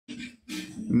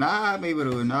Nah, my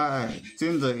bro, nah.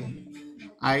 Since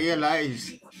I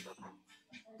realized,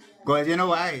 cause you know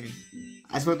why?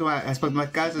 I spoke to my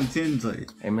cousin since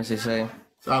MSSA.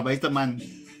 so I the man,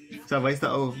 so I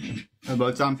oh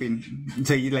about something.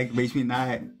 So he like based me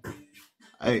nah.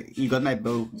 He got my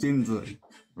bow since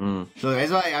so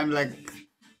that's why I'm like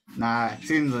nah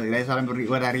since that's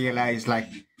what I realized like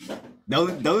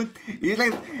don't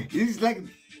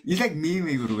it's like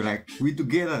me bro, like we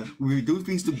together, we do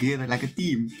things together like a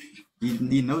team.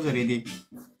 He knows already,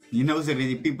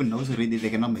 people knows already they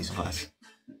cannot mess with us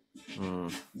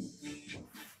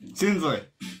since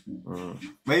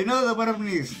but you know the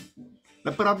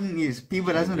problem is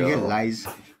people doesn't realize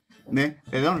they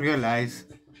don't realize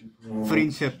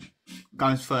friendship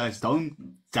comes first. Don't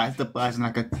judge the person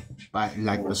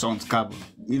like the song's cover.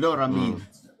 You know what I mean?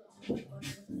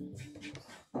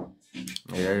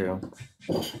 Yeah.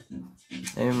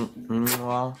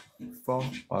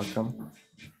 Welcome.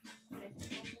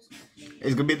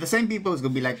 It's gonna be the same people. It's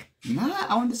gonna be like, nah,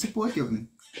 I want to support you.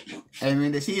 And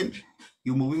when they see it,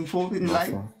 you moving forward in life,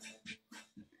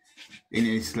 and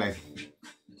it's like,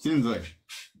 seems like.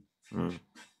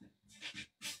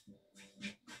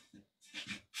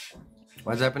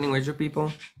 What's happening with your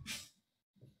people?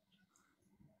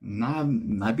 Nah,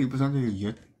 my people's not here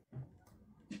yet.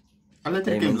 I'll let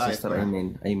Amen, life, sister. bro.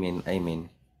 Amen.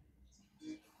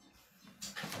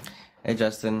 Hey,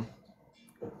 Justin.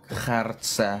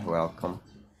 Hartsa, welcome.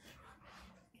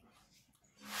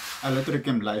 I'll let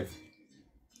him live.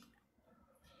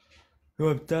 Oh,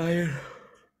 I'm tired.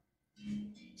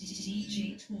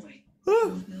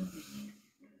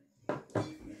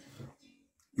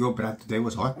 Your breath today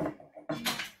was hot.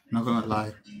 Not gonna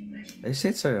lie. They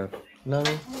said so. No.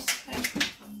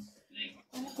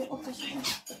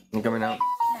 You coming out?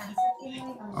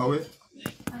 Oh wait.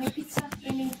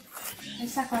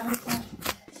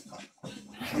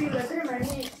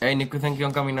 Hey, Nico, thank you.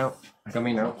 I'm coming out.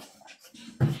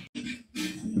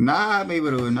 Nah, my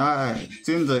bro, nah.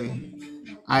 Since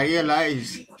I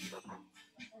realized,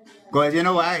 cause you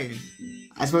know why?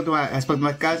 I spoke to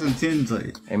my cousin since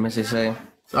MSSA.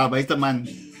 so I the man,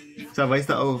 so I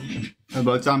oh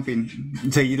about something.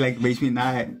 So he like based me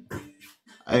nah.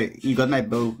 He got my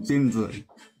bow since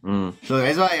so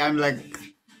that's why I'm like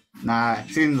nah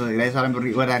since that's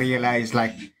what I realized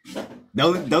like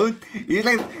don't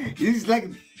it's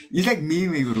like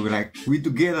me bro, like we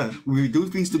together, we do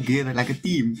things together like a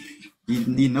team.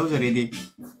 He knows already,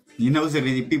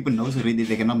 people knows already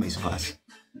they cannot mess with us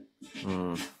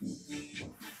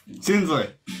since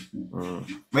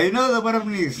but you know the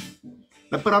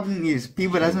problem is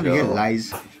people doesn't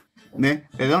realize they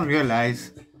don't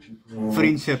realize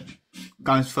friendship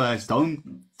comes first.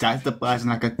 Don't judge the person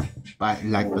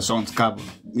like the song's cover.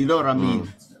 You know what I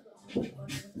mean?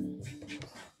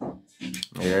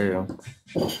 Yeah.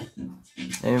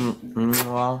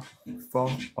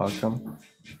 Welcome.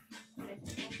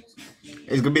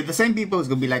 It's gonna be the same people. It's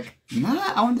gonna be like,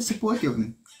 nah, I want to support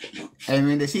you. And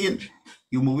when they see it,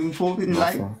 you moving forward in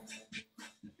life, and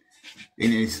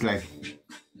it's like,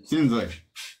 seems like.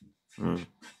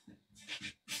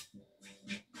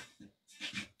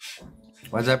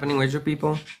 What's happening with your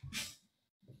people?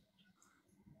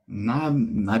 Nah,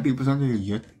 my people's not here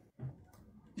yet.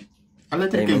 I'll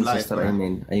let him Amen, live, sister. bro.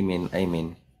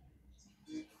 Amen.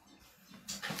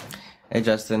 Hey,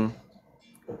 Justin.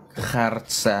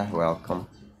 Hartsa, welcome.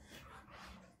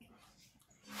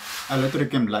 I'll let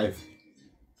him live.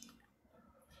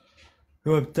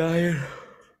 Oh, I'm tired.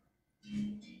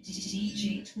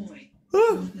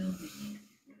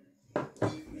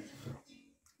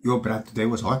 Your breath today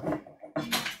was hot.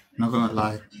 Not gonna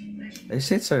lie. They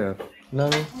said so. No.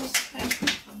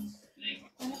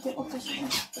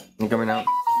 You coming out?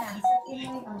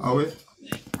 Oh wait.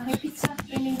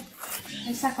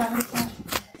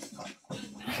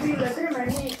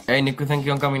 Hey, Nico, thank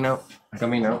you. I'm coming out.